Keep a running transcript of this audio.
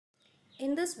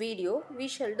In this video, we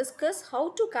shall discuss how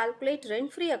to calculate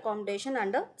rent-free accommodation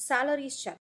under salaries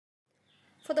chapter.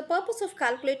 For the purpose of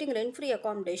calculating rent-free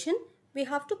accommodation, we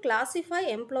have to classify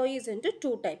employees into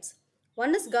two types.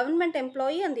 One is government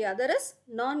employee and the other is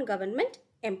non-government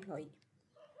employee.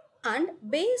 And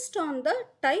based on the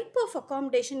type of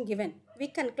accommodation given, we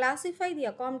can classify the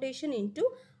accommodation into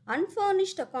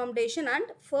unfurnished accommodation and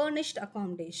furnished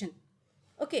accommodation.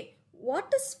 Okay,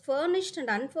 what is furnished and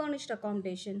unfurnished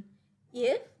accommodation?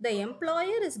 If the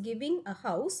employer is giving a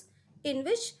house in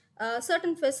which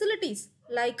certain facilities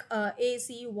like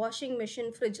AC, washing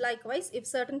machine, fridge, likewise, if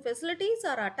certain facilities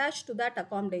are attached to that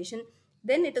accommodation,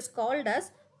 then it is called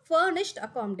as furnished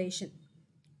accommodation.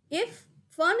 If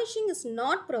furnishing is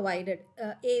not provided,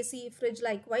 AC, fridge,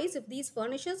 likewise, if these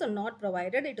furnishers are not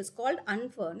provided, it is called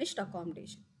unfurnished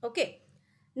accommodation. Okay.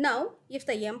 Now, if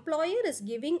the employer is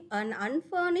giving an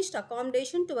unfurnished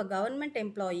accommodation to a government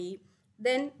employee,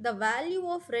 then the value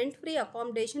of rent-free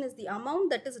accommodation is the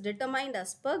amount that is determined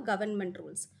as per government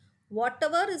rules.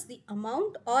 Whatever is the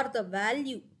amount or the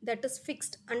value that is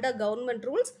fixed under government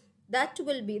rules, that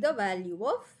will be the value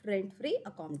of rent-free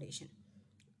accommodation.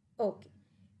 Okay.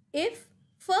 If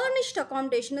furnished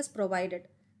accommodation is provided,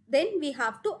 then we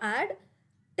have to add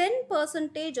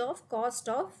 10% of cost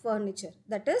of furniture.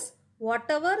 That is,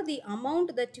 whatever the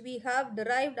amount that we have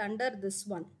derived under this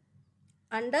one,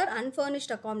 under unfurnished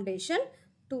accommodation,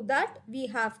 to that we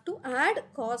have to add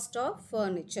cost of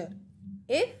furniture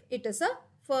if it is a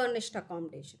furnished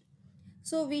accommodation.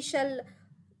 So we shall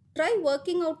try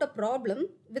working out a problem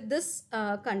with this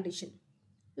condition.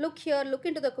 Look here, look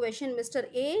into the question. Mr.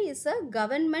 A is a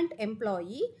government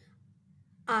employee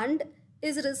and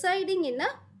is residing in a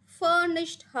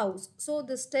furnished house. So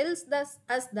this tells us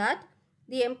that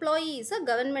the employee is a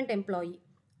government employee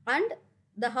and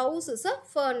the house is a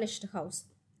furnished house.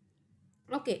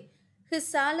 Okay, his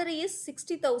salary is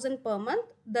 60,000 per month.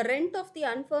 The rent of the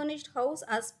unfurnished house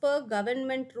as per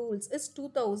government rules is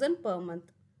 2,000 per month.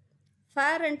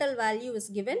 Fair rental value is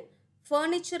given.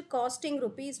 Furniture costing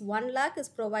rupees 1 lakh is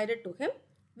provided to him.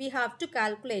 We have to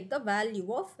calculate the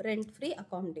value of rent-free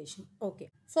accommodation. Okay.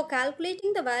 For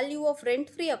calculating the value of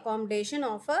rent-free accommodation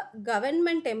of a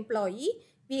government employee,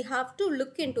 we have to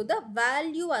look into the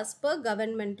value as per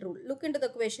government rule. Look into the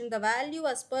question. The value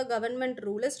as per government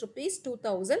rule is rupees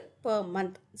 2,000 per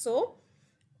month. So,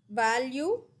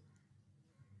 value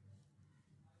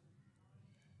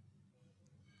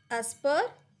as per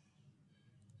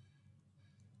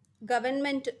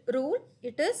government rule,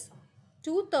 it is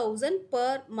 2,000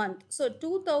 per month. So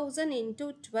 2,000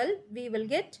 into 12, we will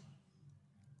get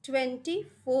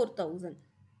 24,000.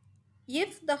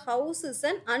 If the house is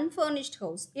an unfurnished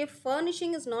house, if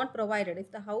furnishing is not provided, if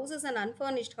the house is an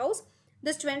unfurnished house,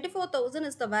 this 24,000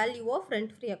 is the value of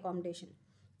rent-free accommodation.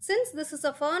 Since this is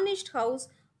a furnished house,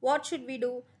 what should we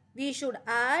do? We should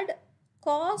add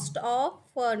cost of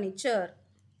furniture.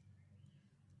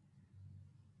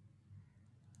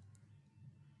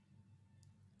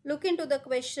 Look into the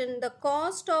question. The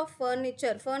cost of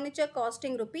furniture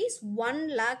costing rupees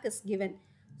 1 lakh is given.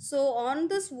 So on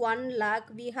this 1 lakh,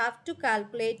 we have to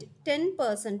calculate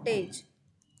 10%.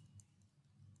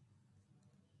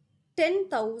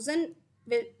 10,000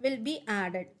 will be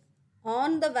added.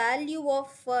 On the value of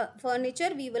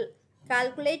furniture, we will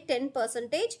calculate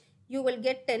 10%. You will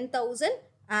get 10,000.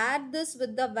 Add this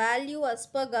with the value as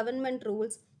per government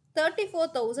rules.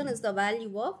 34,000 is the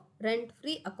value of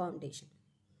rent-free accommodation.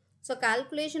 So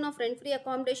calculation of rent-free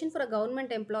accommodation for a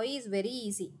government employee is very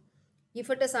easy. If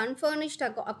it is unfurnished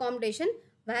accommodation,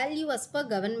 value as per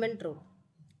government rule.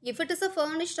 If it is a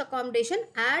furnished accommodation,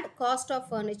 add cost of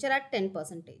furniture at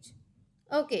 10%.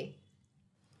 Okay.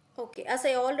 Okay, as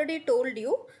I already told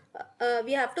you,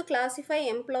 we have to classify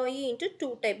employee into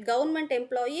two types, government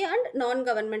employee and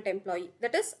non-government employee,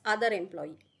 that is other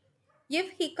employee.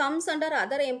 If he comes under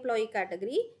other employee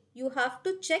category, you have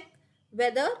to check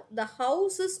whether the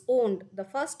house is owned. The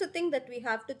first thing that we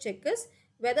have to check is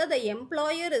whether the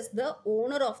employer is the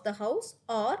owner of the house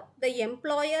or the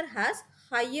employer has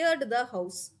hired the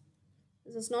house.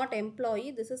 This is not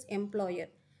employee, this is employer.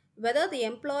 Whether the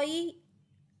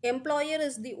employer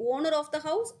is the owner of the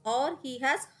house or he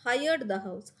has hired the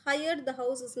house. Hired the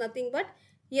house is nothing but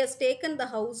he has taken the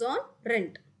house on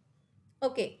rent.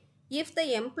 Okay, if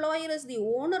the employer is the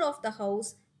owner of the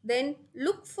house, then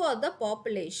look for the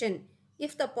population.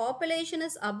 If the population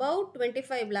is about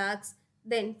 25 lakhs,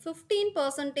 then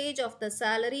 15% of the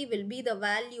salary will be the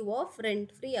value of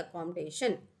rent-free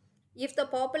accommodation. If the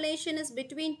population is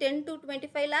between 10 to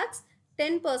 25 lakhs,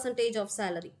 10% of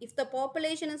salary. If the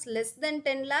population is less than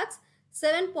 10 lakhs,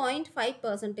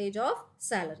 7.5% of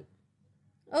salary.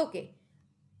 Okay.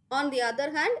 On the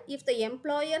other hand, if the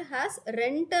employer has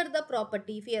rented the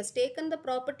property, if he has taken the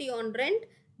property on rent,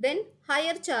 then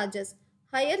higher charges.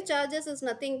 Higher charges is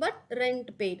nothing but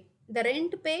rent paid. The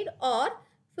rent paid or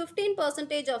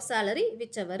 15% of salary,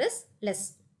 whichever is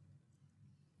less.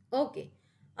 Okay.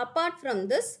 Apart from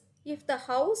this, if the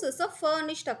house is a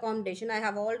furnished accommodation, I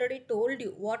have already told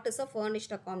you what is a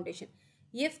furnished accommodation.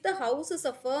 If the house is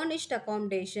a furnished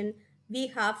accommodation, we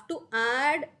have to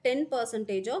add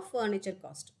 10% of furniture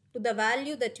cost to the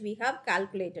value that we have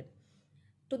calculated.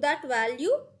 To that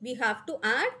value, we have to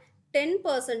add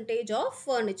 10% of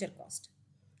furniture cost.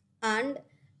 And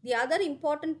the other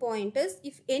important point is,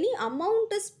 if any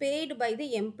amount is paid by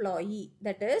the employee,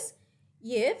 that is,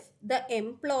 if the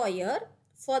employer,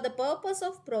 for the purpose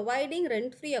of providing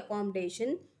rent-free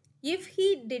accommodation, if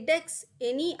he deducts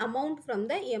any amount from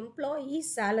the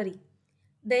employee's salary,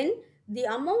 then the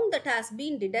amount that has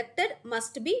been deducted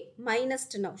must be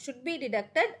minused now, should be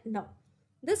deducted now.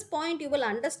 This point you will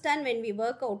understand when we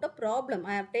work out a problem.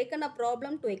 I have taken a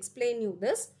problem to explain you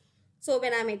this. So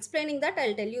when I am explaining that, I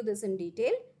will tell you this in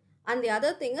detail. And the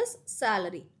other thing is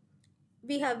salary.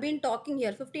 We have been talking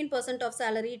here 15% of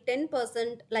salary,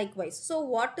 10% likewise. So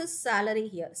what is salary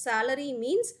here? Salary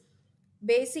means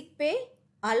basic pay,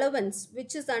 allowance,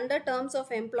 which is under terms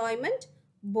of employment,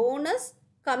 bonus,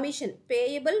 commission,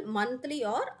 payable monthly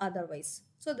or otherwise.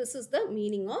 So this is the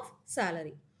meaning of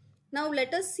salary. Now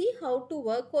let us see how to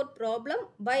work out problem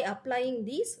by applying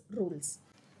these rules.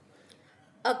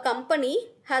 A company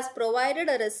has provided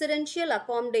a residential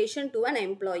accommodation to an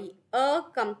employee. A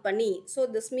company. So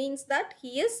this means that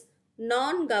he is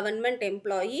non-government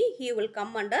employee. He will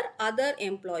come under other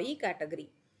employee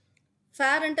category.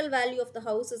 Fair rental value of the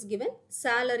house is given.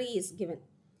 Salary is given.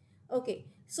 Okay.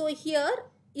 So here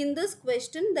in this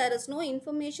question, there is no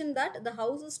information that the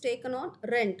house is taken on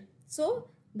rent. So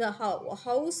the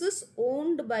house is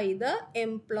owned by the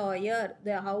employer.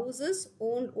 The house is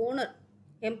owner.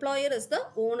 Employer is the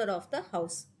owner of the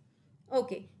house.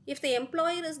 Okay. If the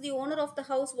employer is the owner of the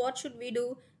house, what should we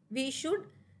do? We should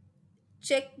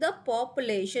check the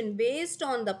population. Based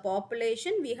on the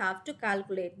population, we have to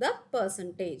calculate the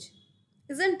percentage.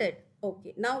 Isn't it?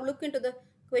 Okay. Now look into the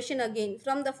question again.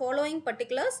 From the following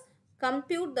particulars,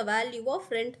 compute the value of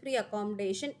rent-free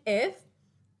accommodation if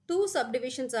two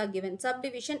subdivisions are given.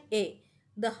 Subdivision A.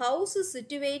 The house is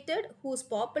situated whose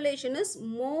population is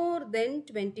more than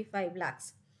 25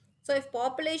 lakhs. So if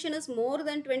population is more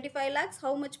than 25 lakhs,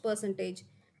 how much percentage?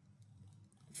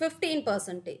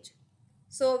 15%.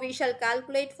 So we shall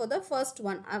calculate for the first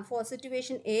one. For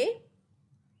situation A,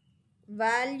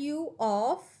 value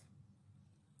of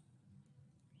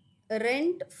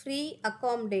rent-free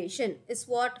accommodation is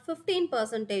what?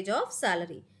 15% of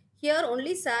salary. Here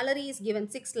only salary is given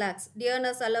 6 lakhs.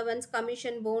 Dearness, allowance,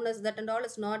 commission, bonus, that and all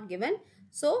is not given.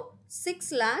 So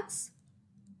 6 lakhs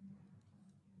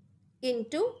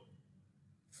into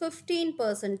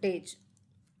 15%.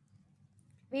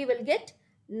 We will get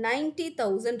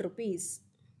 90,000 rupees.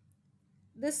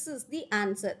 This is the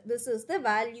answer. This is the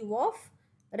value of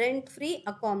rent-free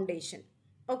accommodation.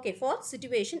 Okay, for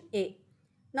situation A.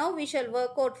 Now we shall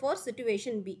work out for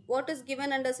situation B. What is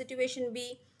given under situation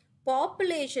B?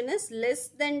 Population is less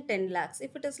than 10 lakhs.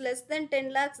 If it is less than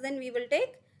 10 lakhs, then we will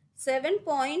take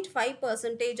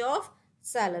 7.5% of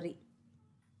salary.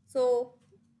 So,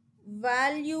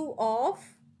 value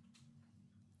of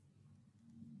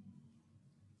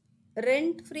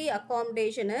rent-free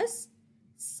accommodation is,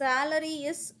 salary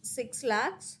is 6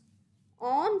 lakhs.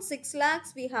 On 6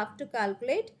 lakhs, we have to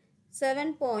calculate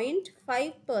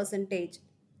 7.5%.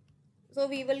 So,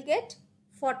 we will get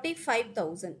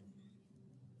 45,000.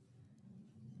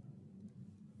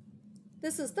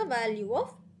 This is the value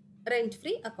of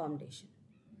rent-free accommodation.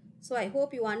 So, I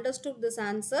hope you understood this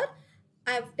answer.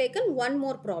 I have taken one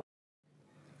more problem.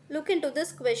 Look into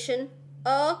this question.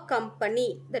 A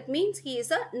company, that means he is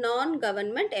a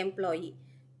non-government employee,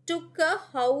 took a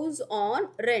house on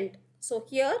rent. So,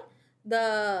 here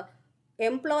the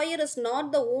employer is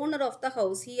not the owner of the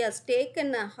house. He has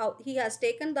taken the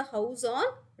house on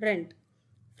rent.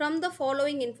 From the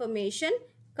following information,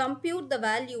 compute the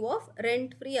value of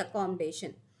rent-free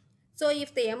accommodation. So,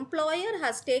 if the employer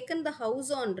has taken the house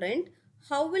on rent,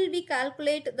 how will we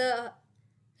calculate the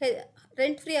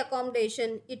rent-free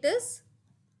accommodation? It is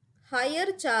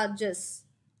higher charges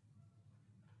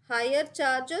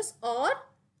or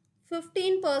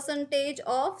 15%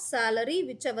 of salary,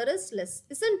 whichever is less,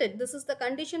 isn't it? This is the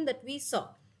condition that we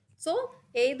saw. So,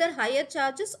 either higher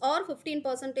charges or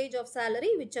 15% of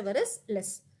salary, whichever is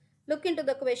less. Look into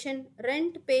the question.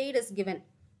 Rent paid is given.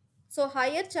 So,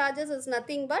 higher charges is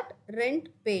nothing but rent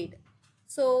paid.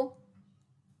 So,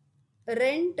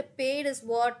 rent paid is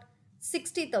what?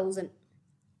 60,000.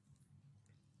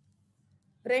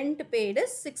 Rent paid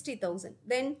is 60,000.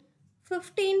 Then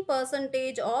 15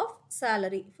 percentage of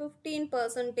salary. 15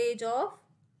 percentage of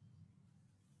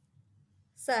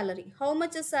salary. How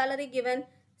much is salary given?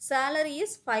 Salary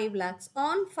is 5 lakhs.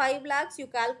 On 5 lakhs you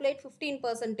calculate 15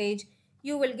 percentage.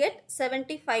 You will get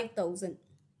 75,000.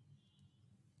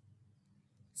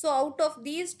 So out of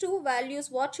these two values,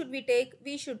 what should we take?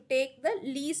 We should take the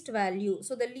least value.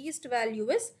 So the least value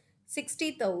is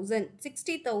 60,000.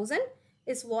 60,000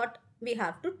 is what we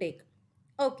have to take.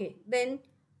 Okay, then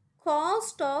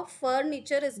cost of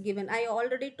furniture is given. I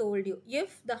already told you.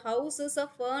 If the house is a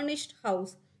furnished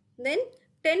house, then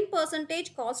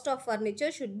 10% cost of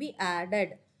furniture should be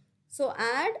added. So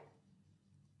add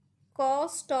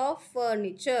cost of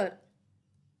furniture.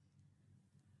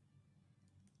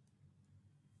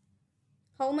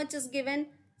 How much is given?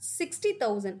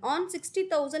 60,000. On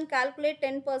 60,000 calculate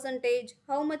 10%.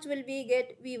 How much will we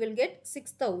get? We will get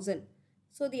 6,000.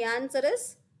 So the answer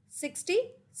is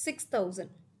 66,000.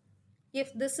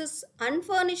 If this is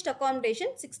unfurnished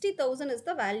accommodation, 60,000 is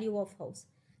the value of house.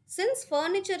 Since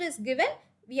furniture is given,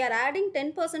 we are adding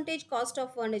 10% cost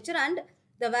of furniture and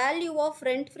the value of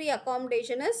rent-free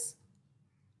accommodation is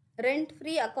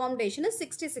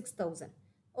 66,000.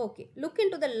 Okay, look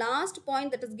into the last point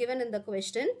that is given in the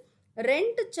question.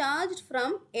 Rent charged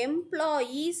from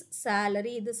employee's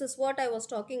salary. This is what I was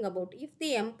talking about. If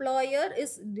the employer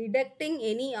is deducting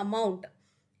any amount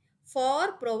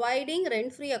for providing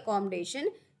rent-free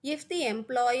accommodation, if the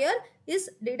employer is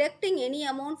deducting any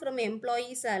amount from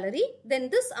employee salary, then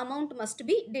this amount must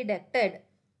be deducted.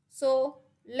 So,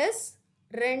 less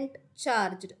rent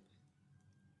charged.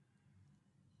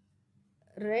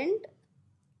 Rent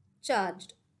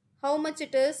charged. How much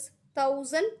it is?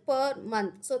 1,000 per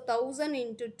month. So 1,000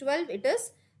 into 12, it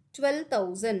is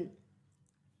 12,000.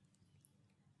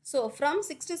 So from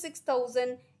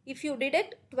 66,000, if you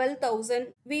deduct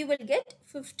 12,000, we will get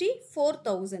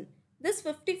 54,000. This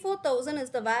 54,000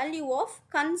 is the value of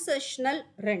concessional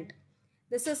rent.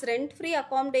 This is rent-free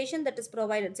accommodation that is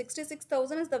provided.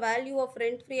 66,000 is the value of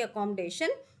rent-free accommodation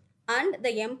and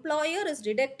the employer is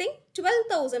deducting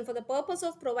 12,000 for the purpose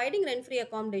of providing rent-free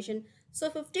accommodation. So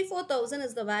 54,000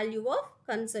 is the value of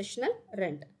concessional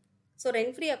rent. So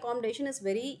rent-free accommodation is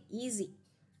very easy.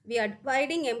 We are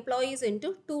dividing employees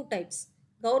into two types.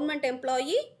 Government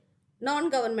employee,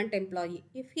 non-government employee.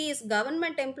 If he is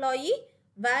government employee,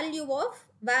 value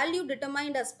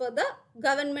determined as per the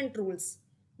government rules.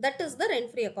 That is the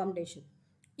rent-free accommodation.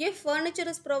 If furniture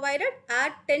is provided,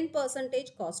 add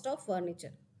 10% cost of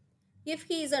furniture. If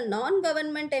he is a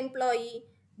non-government employee,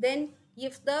 then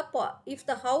if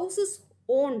the house is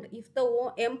owned, if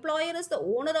the employer is the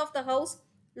owner of the house,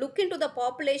 look into the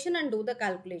population and do the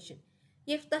calculation.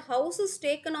 If the house is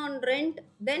taken on rent,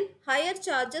 then higher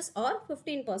charges or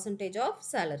 15% of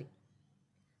salary.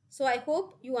 So I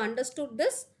hope you understood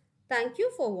this. Thank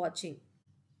you for watching.